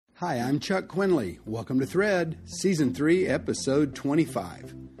Hi, I'm Chuck Quinley. Welcome to Thread, Season 3, Episode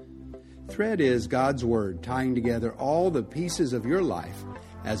 25. Thread is God's Word tying together all the pieces of your life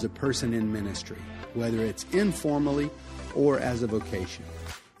as a person in ministry, whether it's informally or as a vocation.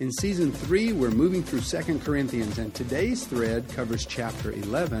 In Season 3, we're moving through 2 Corinthians, and today's thread covers chapter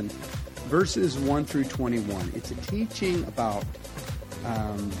 11, verses 1 through 21. It's a teaching about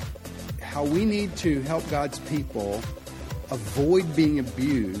how we need to help God's people avoid being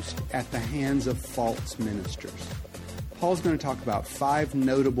abused at the hands of false ministers. Paul's going to talk about 5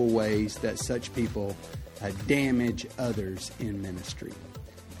 notable ways that such people damage others in ministry.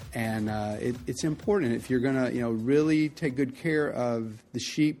 And it's important if you're going to, really take good care of the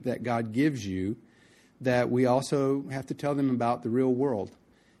sheep that God gives you, that we also have to tell them about the real world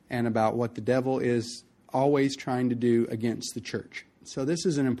and about what the devil is always trying to do against the church. So this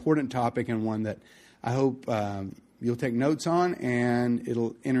is an important topic and one that I hope you'll take notes on, and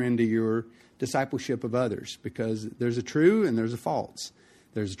it'll enter into your discipleship of others, because there's a true and there's a false.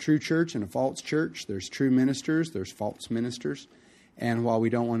 There's a true church and a false church. There's true ministers. There's false ministers. And while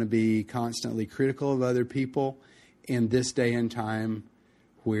we don't want to be constantly critical of other people in this day and time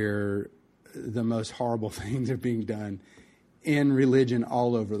where the most horrible things are being done in religion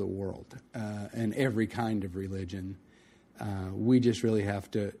all over the world, and every kind of religion, we just really have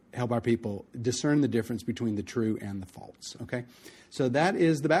to help our people discern the difference between the true and the false, okay? So that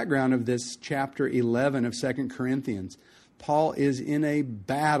is the background of this chapter 11 of 2 Corinthians. Paul is in a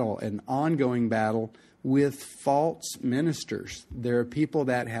battle, an ongoing battle with false ministers. There are people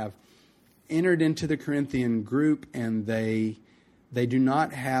that have entered into the Corinthian group, and they do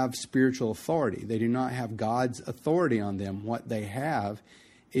not have spiritual authority. They do not have God's authority on them. What they have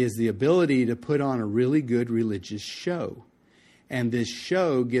is the ability to put on a really good religious show. And this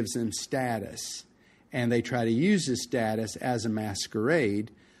show gives them status. And they try to use this status as a masquerade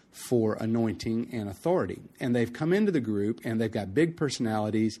for anointing and authority. And they've come into the group, and they've got big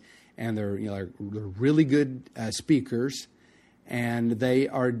personalities, and they're really good speakers, and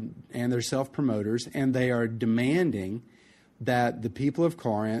they're self-promoters, and they are demanding that the people of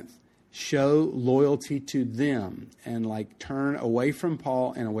Corinth show loyalty to them and turn away from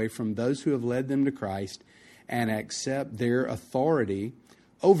Paul and away from those who have led them to Christ, and accept their authority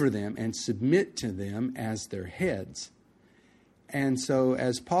over them and submit to them as their heads. And so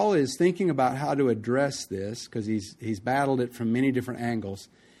as Paul is thinking about how to address this, because he's battled it from many different angles,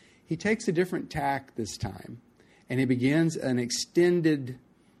 he takes a different tack this time. And he begins an extended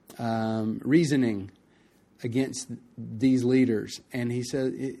reasoning against these leaders. And he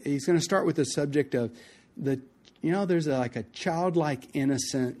says he's going to start with the subject of there's a childlike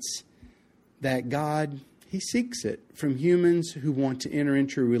innocence that God, He seeks it from humans who want to enter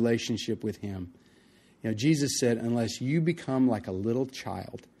into a relationship with Him. Jesus said, unless you become like a little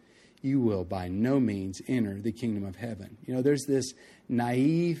child, you will by no means enter the kingdom of heaven. There's this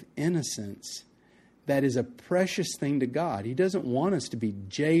naive innocence that is a precious thing to God. He doesn't want us to be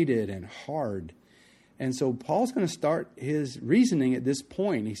jaded and hard. And so Paul's going to start his reasoning at this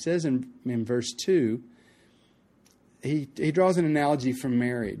point. He says in verse 2, he draws an analogy from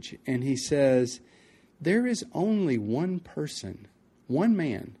marriage, and he says, there is only one person, one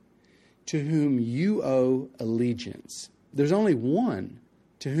man, to whom you owe allegiance. There's only one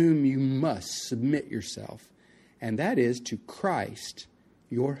to whom you must submit yourself, and that is to Christ,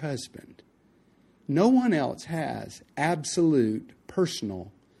 your husband. No one else has absolute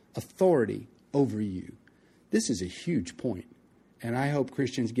personal authority over you. This is a huge point, and I hope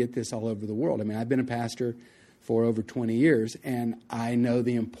Christians get this all over the world. I've been a pastor for over 20 years, and I know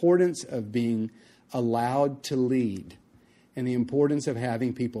the importance of being allowed to lead and the importance of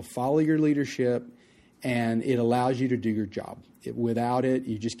having people follow your leadership, and it allows you to do your job. Without it,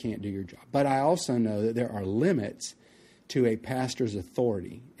 you just can't do your job. But I also know that there are limits to a pastor's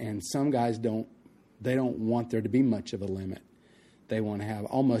authority, and some guys don't want there to be much of a limit. They want to have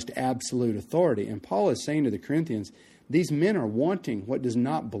almost absolute authority. And Paul is saying to the Corinthians, these men are wanting what does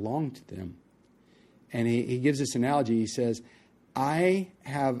not belong to them. And he gives this analogy. He says, I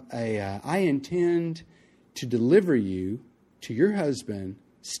intend to deliver you to your husband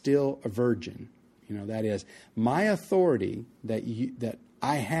still a virgin. That is, my authority that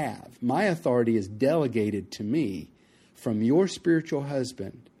I have, my authority is delegated to me from your spiritual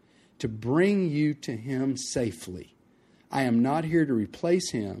husband to bring you to him safely. I am not here to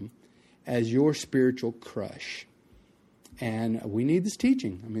replace him as your spiritual crush. And we need this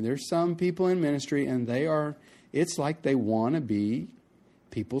teaching. There's some people in ministry, and it's like they want to be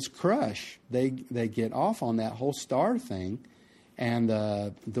people's crush. They get off on that whole star thing, and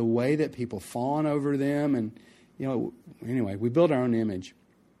the way that people fawn over them. And, anyway, we build our own image.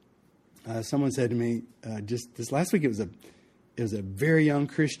 Someone said to me just this last week, it was a very young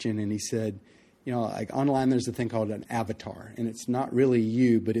Christian, and he said, like online there's a thing called an avatar, and it's not really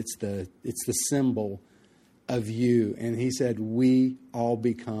you, but it's the symbol of you. And he said, we all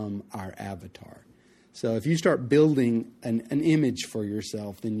become our avatar. So if you start building an image for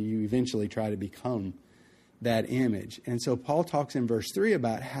yourself, then you eventually try to become that image. And so Paul talks in verse 3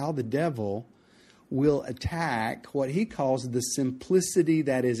 about how the devil will attack what he calls the simplicity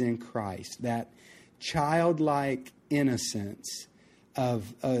that is in Christ, that childlike innocence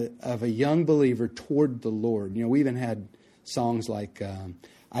of a young believer toward the Lord. We even had songs like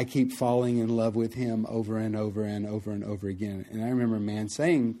I Keep Falling in Love with Him over and over and over and over again. And I remember a man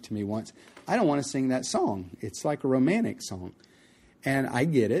saying to me once, I don't want to sing that song. It's like a romantic song. And I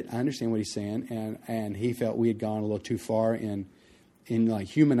get it. I understand what he's saying. And he felt we had gone a little too far in like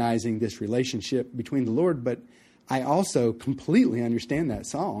humanizing this relationship between the Lord. But I also completely understand that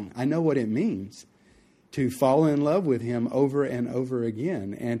song. I know what it means to fall in love with Him over and over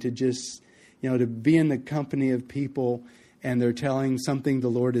again, and to just, to be in the company of people and they're telling something the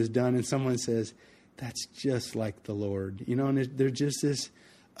Lord has done, and someone says, that's just like the Lord. And there's just this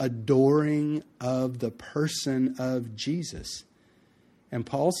adoring of the person of Jesus. And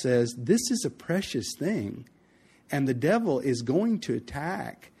Paul says, this is a precious thing. And the devil is going to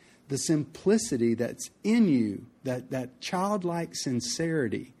attack the simplicity that's in you, that childlike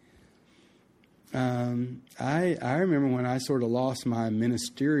sincerity. I remember when I sort of lost my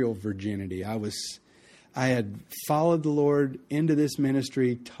ministerial virginity. I had followed the Lord into this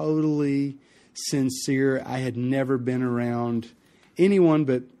ministry totally sincere. I had never been around anyone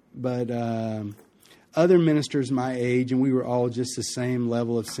but other ministers my age, and we were all just the same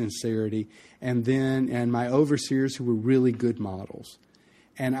level of sincerity. And my overseers who were really good models.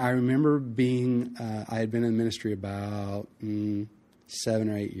 And I remember I had been in ministry about 7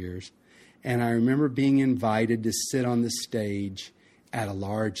 or 8 years. And I remember being invited to sit on the stage at a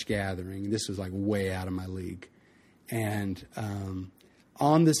large gathering. This was like way out of my league. And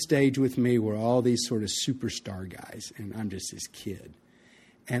on the stage with me were all these sort of superstar guys. And I'm just this kid.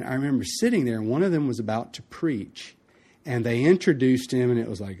 And I remember sitting there, and one of them was about to preach. And they introduced him, and it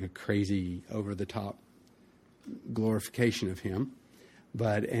was like a crazy, over-the-top glorification of him.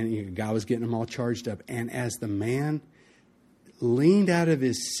 And the guy was getting them all charged up. And as the man leaned out of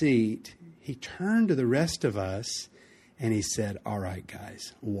his seat, he turned to the rest of us, and he said, all right,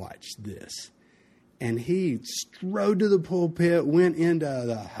 guys, watch this. And he strode to the pulpit, went into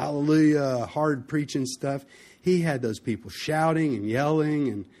the hallelujah, hard preaching stuff. He had those people shouting and yelling,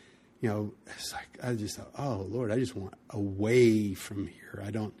 and it's like, I just thought, oh, Lord, I just want away from here. I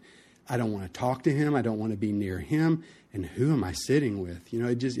don't want to talk to him. I don't want to be near him. And who am I sitting with?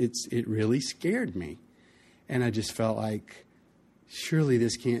 It really scared me. And I just felt like, surely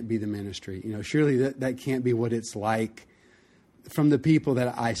this can't be the ministry. Surely that can't be what it's like from the people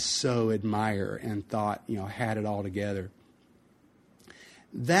that I so admire and thought, had it all together.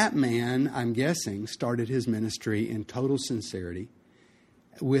 That man, I'm guessing, started his ministry in total sincerity,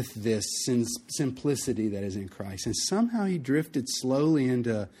 with this simplicity that is in Christ. And somehow he drifted slowly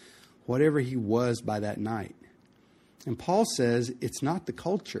into whatever he was by that night. And Paul says it's not the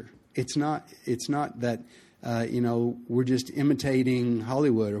culture. It's not that, we're just imitating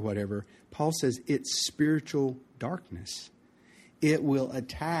Hollywood or whatever. Paul says it's spiritual darkness. It will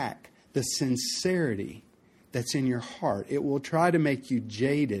attack the sincerity that's in your heart. It will try to make you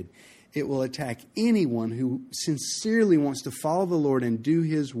jaded. It will attack anyone who sincerely wants to follow the Lord and do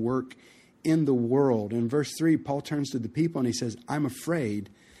His work in the world. In verse 3, Paul turns to the people and he says, I'm afraid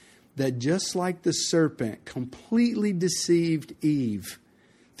that just like the serpent completely deceived Eve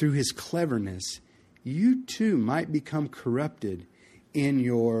through his cleverness, you too might become corrupted in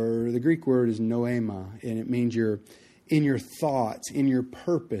the Greek word is noema, and it means in your thoughts, in your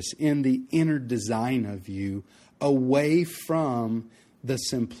purpose, in the inner design of you, away from the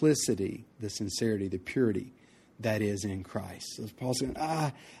simplicity, the sincerity, the purity that is in Christ. So Paul's saying,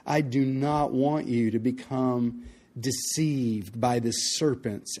 I do not want you to become deceived by the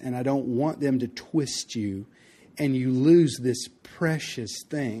serpents, and I don't want them to twist you and you lose this precious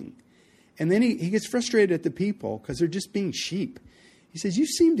thing. And then he gets frustrated at the people because they're just being sheep. He says, you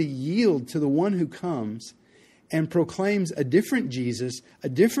seem to yield to the one who comes and proclaims a different Jesus, a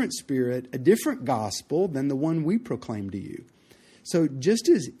different spirit, a different gospel than the one we proclaim to you. So just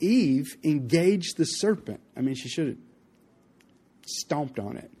as Eve engaged the serpent, she should have stomped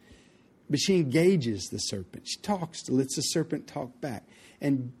on it, but she engages the serpent. She lets the serpent talk back.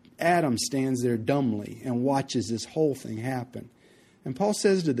 And Adam stands there dumbly and watches this whole thing happen. And Paul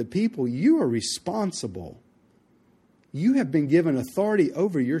says to the people, you are responsible You have been given authority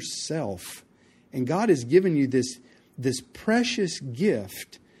over yourself. And God has given you this precious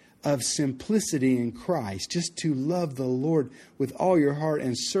gift of simplicity in Christ, just to love the Lord with all your heart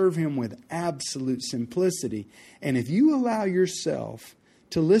and serve Him with absolute simplicity. And if you allow yourself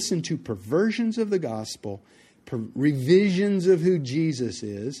to listen to perversions of the gospel, revisions of who Jesus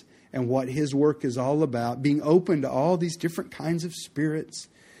is and what His work is all about, being open to all these different kinds of spirits,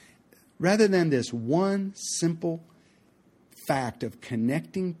 rather than this one simple fact of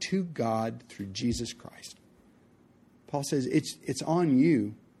connecting to God through Jesus Christ. Paul says it's on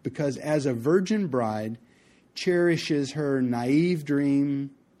you, because as a virgin bride cherishes her naive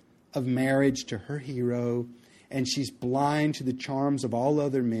dream of marriage to her hero, and she's blind to the charms of all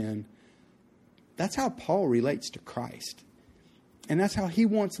other men, that's how Paul relates to Christ. And that's how he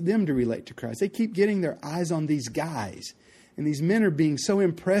wants them to relate to Christ. They keep getting their eyes on these guys. And these men are being so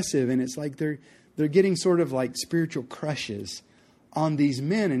impressive, and it's like they're getting sort of like spiritual crushes on these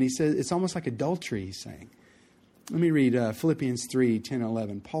men. And he says it's almost like adultery, he's saying. Let me read Philippians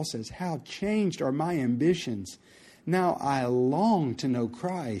 3:10-11. Paul says, "How changed are my ambitions. Now I long to know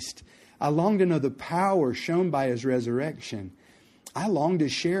Christ. I long to know the power shown by His resurrection. I long to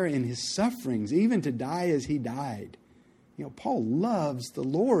share in His sufferings, even to die as He died." You know, Paul loves the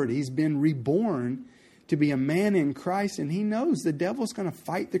Lord. He's been reborn to be a man in Christ, and he knows the devil's going to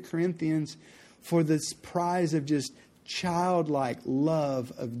fight the Corinthians for this prize of just childlike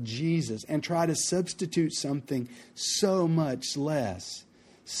love of Jesus and try to substitute something so much less.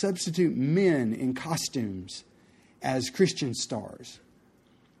 Substitute men in costumes as Christian stars.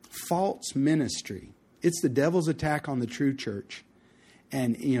 False ministry. It's the devil's attack on the true church.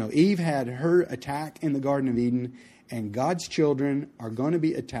 And, you know, Eve had her attack in the Garden of Eden, and God's children are going to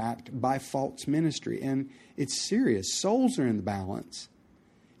be attacked by false ministry. And it's serious. Souls are in the balance.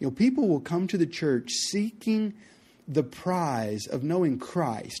 You know, people will come to the church seeking the prize of knowing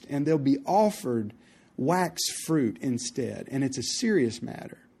Christ, and they'll be offered wax fruit instead. And it's a serious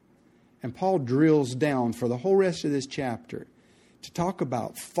matter. And Paul drills down for the whole rest of this chapter to talk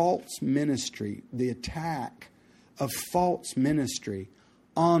about false ministry, the attack of false ministry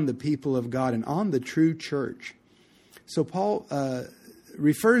on the people of God and on the true church. So Paul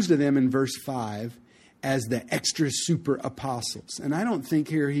refers to them in verse 5 as the extra super apostles. And I don't think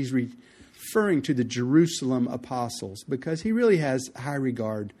here he's referring to the Jerusalem apostles, because he really has high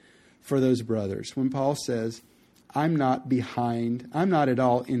regard for those brothers. When Paul says, I'm not at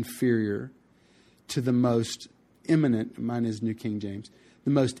all inferior to the most eminent, mine is New King James,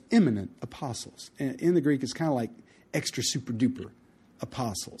 the most eminent apostles. In the Greek, it's kind of like extra super duper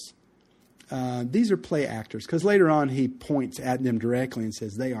apostles. These are play actors, because later on he points at them directly and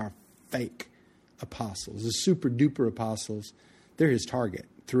says they are fake apostles. The super duper apostles, they're his target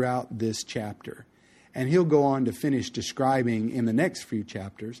throughout this chapter. And he'll go on to finish describing in the next few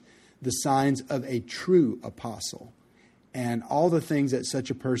chapters the signs of a true apostle and all the things that such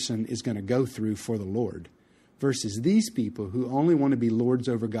a person is going to go through for the Lord, versus these people who only want to be lords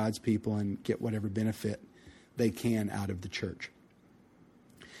over God's people and get whatever benefit they can out of the church.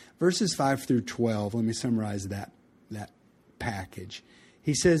 Verses 5 through 12, let me summarize that package.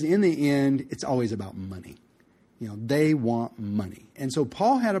 He says, in the end, it's always about money. You know, they want money. And so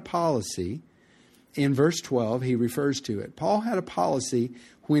Paul had a policy. In verse 12, he refers to it. Paul had a policy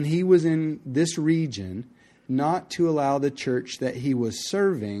when he was in this region not to allow the church that he was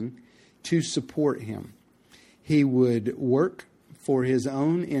serving to support him. He would work for his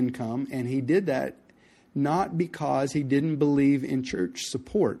own income, and he did that not because he didn't believe in church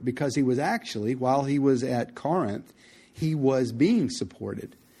support, because he was actually, while he was at Corinth, he was being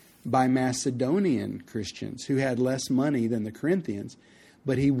supported by Macedonian Christians who had less money than the Corinthians,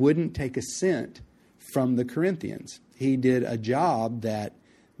 but he wouldn't take a cent from the Corinthians. He did a job that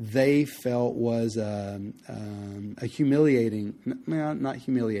they felt was a humiliating, not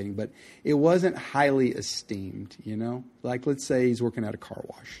humiliating, but it wasn't highly esteemed, you know? Like, let's say he's working at a car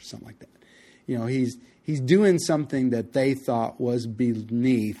wash or something like that. You know, he's doing something that they thought was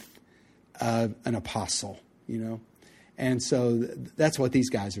beneath an apostle, you know? And so that's what these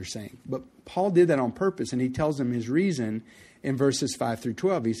guys are saying. But Paul did that on purpose, and he tells them his reason in verses 5 through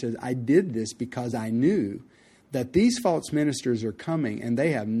 12. He says, I did this because I knew that these false ministers are coming, and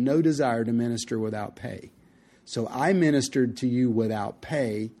they have no desire to minister without pay. So I ministered to you without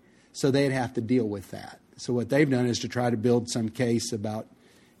pay, so they'd have to deal with that. So what they've done is to try to build some case about,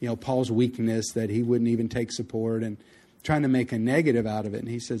 you know, Paul's weakness, that he wouldn't even take support, and trying to make a negative out of it. And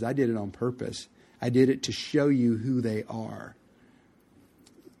he says, I did it on purpose. I did it to show you who they are.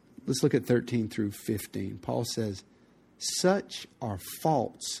 Let's look at 13 through 15. Paul says, such are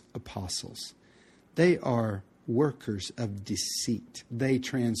false apostles. They are workers of deceit. They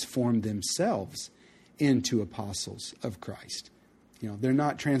transform themselves into apostles of Christ. They're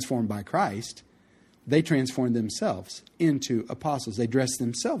not transformed by Christ. They transform themselves into apostles. They dress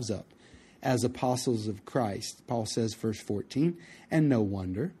themselves up as apostles of Christ. Paul says, verse 14, and no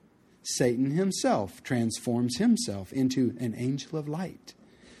wonder, Satan himself transforms himself into an angel of light.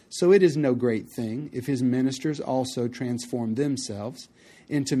 So it is no great thing if his ministers also transform themselves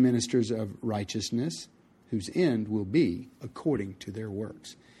into ministers of righteousness, whose end will be according to their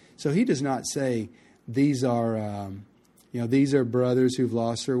works. So he does not say these are brothers who've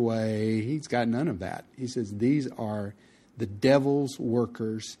lost their way. He's got none of that. He says these are the devil's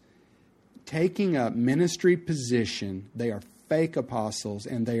workers taking up ministry position. They are fake apostles,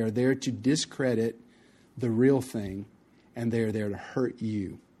 and they are there to discredit the real thing, and they are there to hurt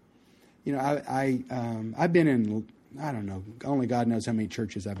you. I've been in, I don't know, only God knows how many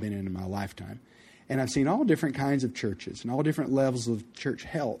churches I've been in my lifetime. And I've seen all different kinds of churches and all different levels of church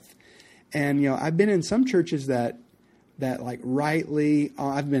health. And, I've been in some churches that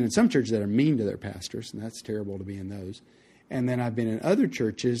I've been in some churches that are mean to their pastors, and that's terrible to be in those. And then I've been in other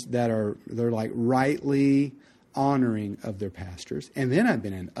churches they're rightly honoring of their pastors. And then I've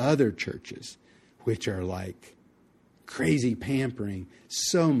been in other churches which are like crazy pampering,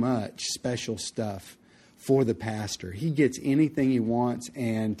 so much special stuff for the pastor. He gets anything he wants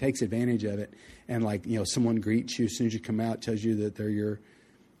and takes advantage of it. And someone greets you as soon as you come out, tells you that they're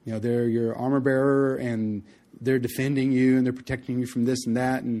your armor bearer, and they're defending you and they're protecting you from this and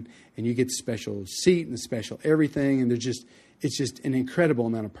that, and you get the special seat and the special everything, and it's just an incredible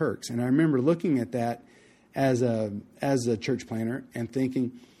amount of perks. And I remember looking at that as a church planner and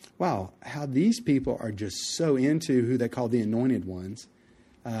thinking, wow, how these people are just so into who they call the anointed ones.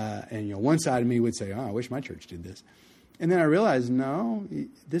 And one side of me would say, oh, I wish my church did this. And then I realized, no,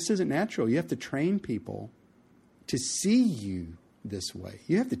 this isn't natural. You have to train people to see you this way.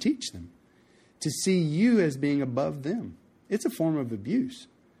 You have to teach them to see you as being above them. It's a form of abuse.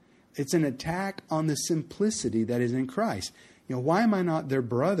 It's an attack on the simplicity that is in Christ. Why am I not their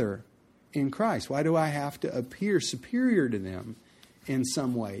brother in Christ? Why do I have to appear superior to them in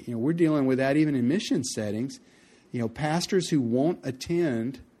some way? We're dealing with that even in mission settings. Pastors who won't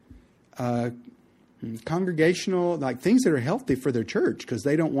attend congregational, things that are healthy for their church because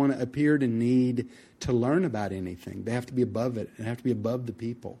they don't want to appear to need to learn about anything. They have to be above it and have to be above the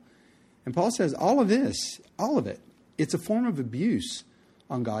people. And Paul says all of it, it's a form of abuse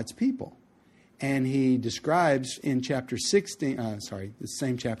on God's people. And he describes in chapter 16, the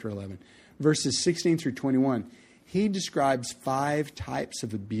same chapter 11, verses 16 through 21, he describes 5 types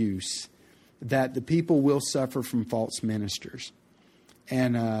of abuse that the people will suffer from false ministers.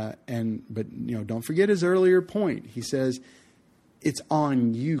 But don't forget his earlier point. He says, it's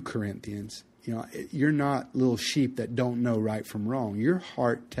on you, Corinthians. You're not little sheep that don't know right from wrong. Your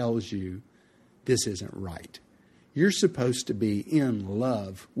heart tells you this isn't right. You're supposed to be in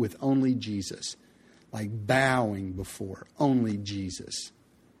love with only Jesus, bowing before only Jesus.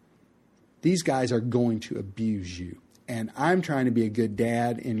 These guys are going to abuse you. And I'm trying to be a good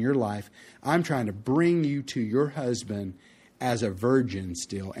dad in your life. I'm trying to bring you to your husband as a virgin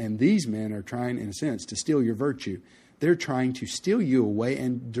still. And these men are trying, in a sense, to steal your virtue. They're trying to steal you away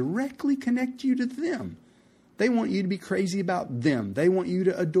and directly connect you to them. They want you to be crazy about them. They want you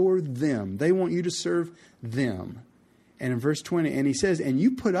to adore them. They want you to serve them. And in verse 20, and he says, and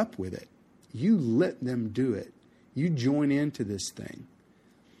you put up with it. You let them do it. You join into this thing.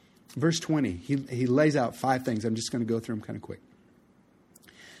 Verse 20, he lays out 5 things. I'm just going to go through them kind of quick.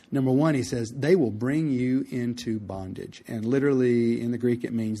 Number 1, he says, they will bring you into bondage. And literally in the Greek,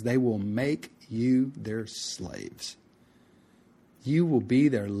 it means they will make you their slaves. You will be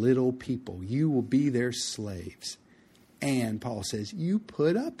their little people. You will be their slaves. And Paul says, you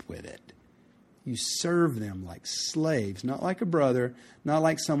put up with it. You serve them like slaves, not like a brother, not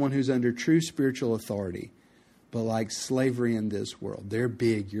like someone who's under true spiritual authority, but like slavery in this world. They're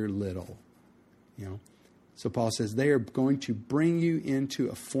big, you're little. So Paul says they are going to bring you into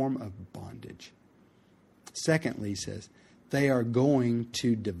a form of bondage. Secondly, he says, they are going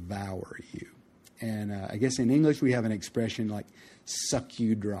to devour you. And I guess in English we have an expression like suck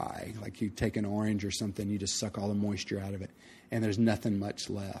you dry. Like you take an orange or something, you just suck all the moisture out of it, and there's nothing much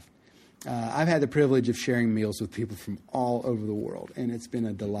left. I've had the privilege of sharing meals with people from all over the world, and it's been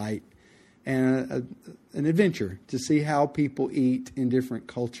a delight and an adventure to see how people eat in different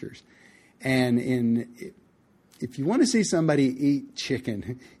cultures. And if you want to see somebody eat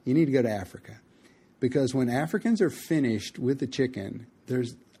chicken, you need to go to Africa. Because when Africans are finished with the chicken,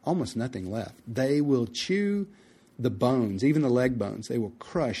 there's almost nothing left. They will chew the bones, even the leg bones. They will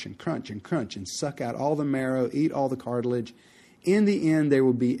crush and crunch and crunch and suck out all the marrow, eat all the cartilage. In the end, there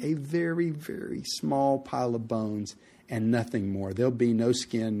will be a very, very small pile of bones and nothing more. There'll be no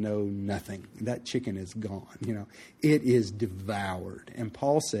skin, no nothing. That chicken is gone. It is devoured. And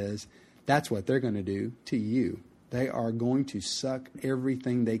Paul says that's what they're going to do to you. They are going to suck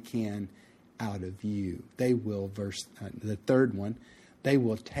everything they can out of you. They will, the third one, they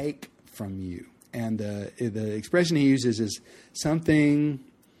will take from you. And the expression he uses is something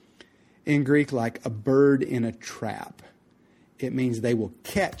in Greek like a bird in a trap. It means they will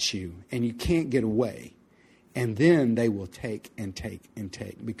catch you and you can't get away. And then they will take and take and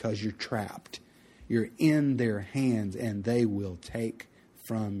take because you're trapped. You're in their hands and they will take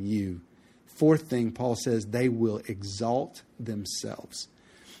from you. Fourth thing, Paul says, they will exalt themselves.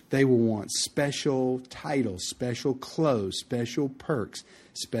 They will want special titles, special clothes, special perks,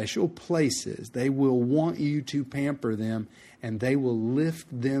 special places. They will want you to pamper them and they will lift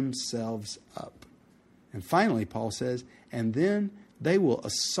themselves up. And finally, Paul says, and then they will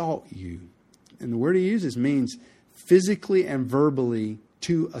assault you. And the word he uses means physically and verbally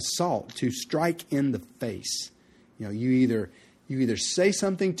to assault, to strike in the face. You either say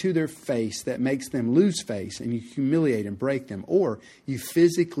something to their face that makes them lose face and you humiliate and break them, or you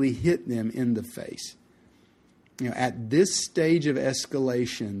physically hit them in the face. At this stage of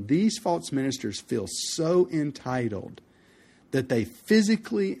escalation, these false ministers feel so entitled that they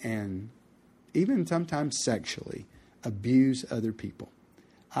physically and even sometimes sexually abuse other people.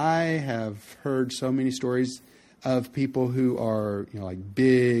 I have heard so many stories of people who are, like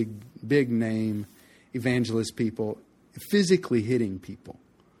big name evangelist people, physically hitting people,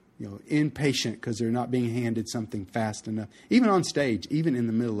 impatient because they're not being handed something fast enough, even on stage, even in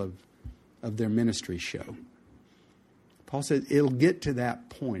the middle of their ministry show. Paul says it'll get to that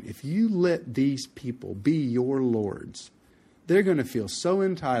point. If you let these people be your lords, they're going to feel so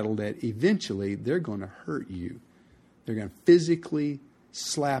entitled that eventually they're going to hurt you. They're going to physically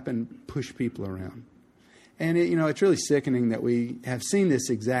slap and push people around. And it's really sickening that we have seen this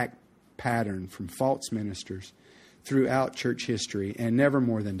exact pattern from false ministers throughout church history, and never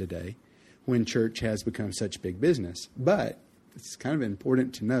more than today when church has become such big business. But it's kind of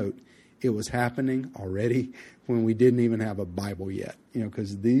important to note it was happening already when we didn't even have a Bible yet,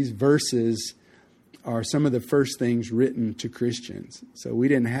 because these verses are some of the first things written to Christians. So we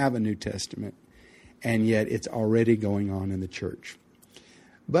didn't have a New Testament, and yet it's already going on in the church.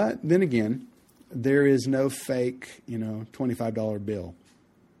 But then again, there is no fake, $25 bill.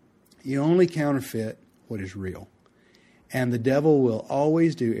 You only counterfeit what is real. And the devil will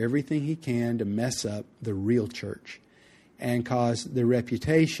always do everything he can to mess up the real church and cause the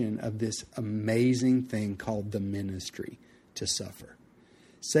reputation of this amazing thing called the ministry to suffer.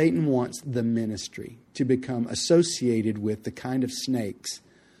 Satan wants the ministry to become associated with the kind of snakes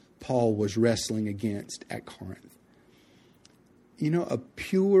Paul was wrestling against at Corinth. A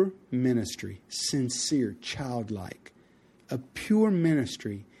pure ministry, sincere, childlike, a pure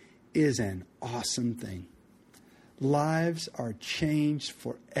ministry is an awesome thing. Lives are changed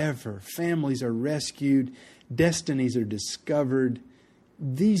forever. Families are rescued. Destinies are discovered.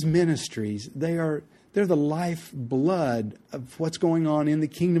 These ministries, they're the lifeblood of what's going on in the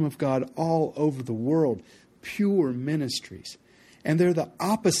kingdom of God all over the world. Pure ministries. And they're the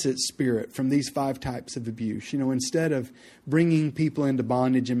opposite spirit from these 5 types of abuse. Instead of bringing people into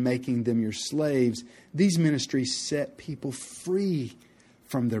bondage and making them your slaves, these ministries set people free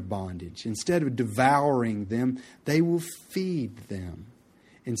from their bondage. Instead of devouring them, they will feed them.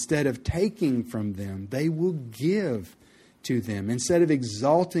 Instead of taking from them, they will give to them. Instead of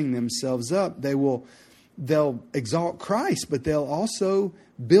exalting themselves up, they'll exalt Christ, but they'll also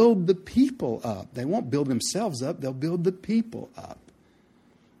build the people up. They won't build themselves up, they'll build the people up.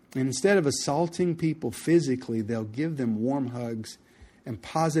 And instead of assaulting people physically, they'll give them warm hugs and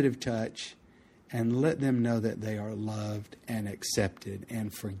positive touch and let them know that they are loved and accepted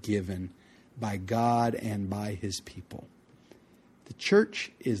and forgiven by God and by His people. The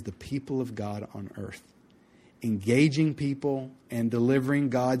church is the people of God on earth, engaging people and delivering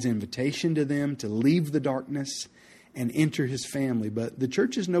God's invitation to them to leave the darkness and enter His family. But the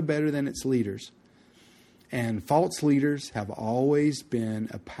church is no better than its leaders. And false leaders have always been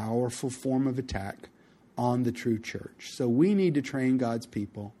a powerful form of attack on the true church. So we need to train God's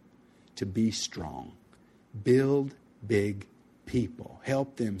people to be strong. Build big people.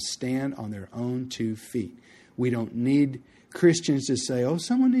 Help them stand on their own 2 feet. We don't need Christians to say, oh,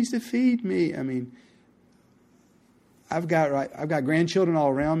 someone needs to feed me. I've got grandchildren all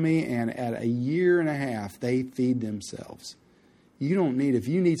around me, and at a year and a half, they feed themselves. You don't need, if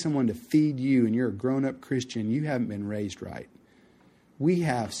you need someone to feed you and you're a grown-up Christian, you haven't been raised right. We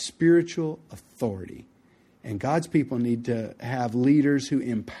have spiritual authority. And God's people need to have leaders who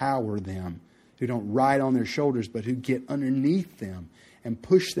empower them, who don't ride on their shoulders, but who get underneath them and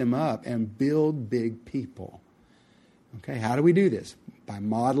push them up and build big people. Okay, how do we do this? By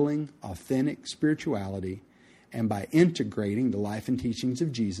modeling authentic spirituality and by integrating the life and teachings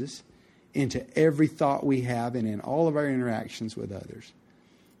of Jesus into every thought we have and in all of our interactions with others.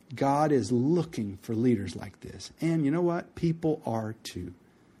 God is looking for leaders like this. And you know what? People are too.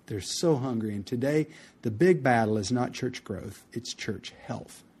 They're so hungry. And today, the big battle is not church growth, it's church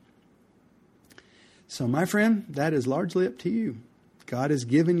health. So, my friend, that is largely up to you. God has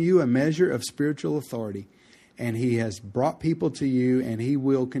given you a measure of spiritual authority. And He has brought people to you, and He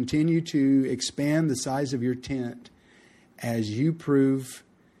will continue to expand the size of your tent as you prove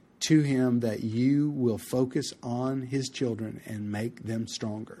to Him that you will focus on His children and make them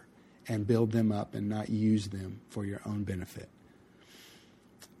stronger and build them up and not use them for your own benefit.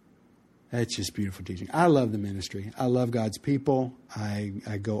 That's just beautiful teaching. I love the ministry. I love God's people. I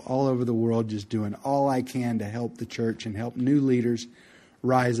go all over the world just doing all I can to help the church and help new leaders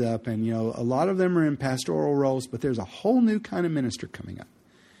rise up. And, you know, a lot of them are in pastoral roles, but there's a whole new kind of minister coming up.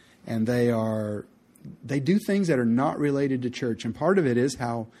 And they do things that are not related to church. And part of it is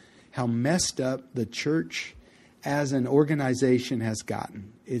how messed up the church as an organization has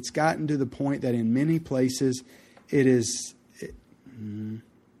gotten. It's gotten to the point that in many places it's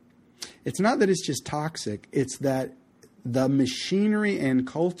not that it's just toxic. It's that the machinery and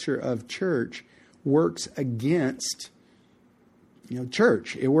culture of church works against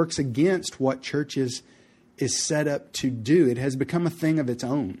church. It works against what church is set up to do. It has become a thing of its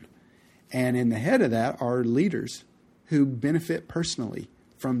own. And in the head of that are leaders who benefit personally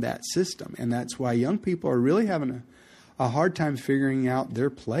from that system. And that's why young people are really having a hard time figuring out their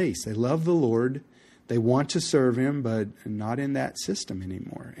place. They love the Lord. They want to serve Him, but not in that system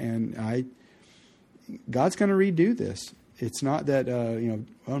anymore. And God's going to redo this. It's not that, oh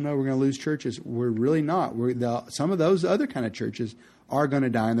no, we're going to lose churches. We're really not. Some of those other kind of churches are going to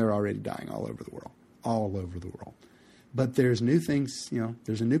die, and they're already dying all over the world. But there's new things,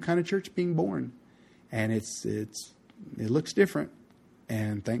 there's a new kind of church being born, and it looks different,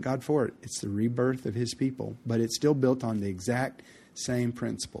 and thank God for it. It's the rebirth of His people, but it's still built on the exact same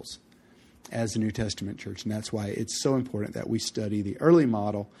principles as the New Testament church, and that's why it's so important that we study the early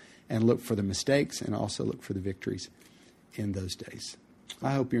model and look for the mistakes and also look for the victories in those days.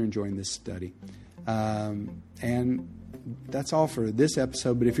 I hope you're enjoying this study. And that's all for this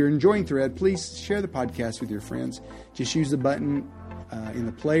episode. But if you're enjoying Thread, please share the podcast with your friends. Just use the button in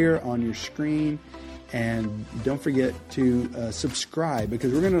the player on your screen. And don't forget to subscribe,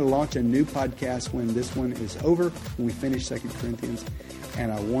 because we're going to launch a new podcast when this one is over, when we finish 2 Corinthians.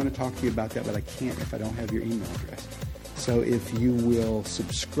 And I want to talk to you about that, but I can't if I don't have your email address. So if you will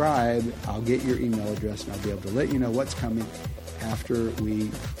subscribe, I'll get your email address and I'll be able to let you know what's coming after we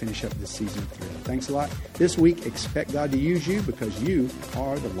finish up this season of Thread. Thanks a lot. This week, expect God to use you, because you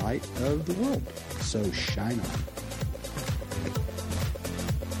are the light of the world. So shine on.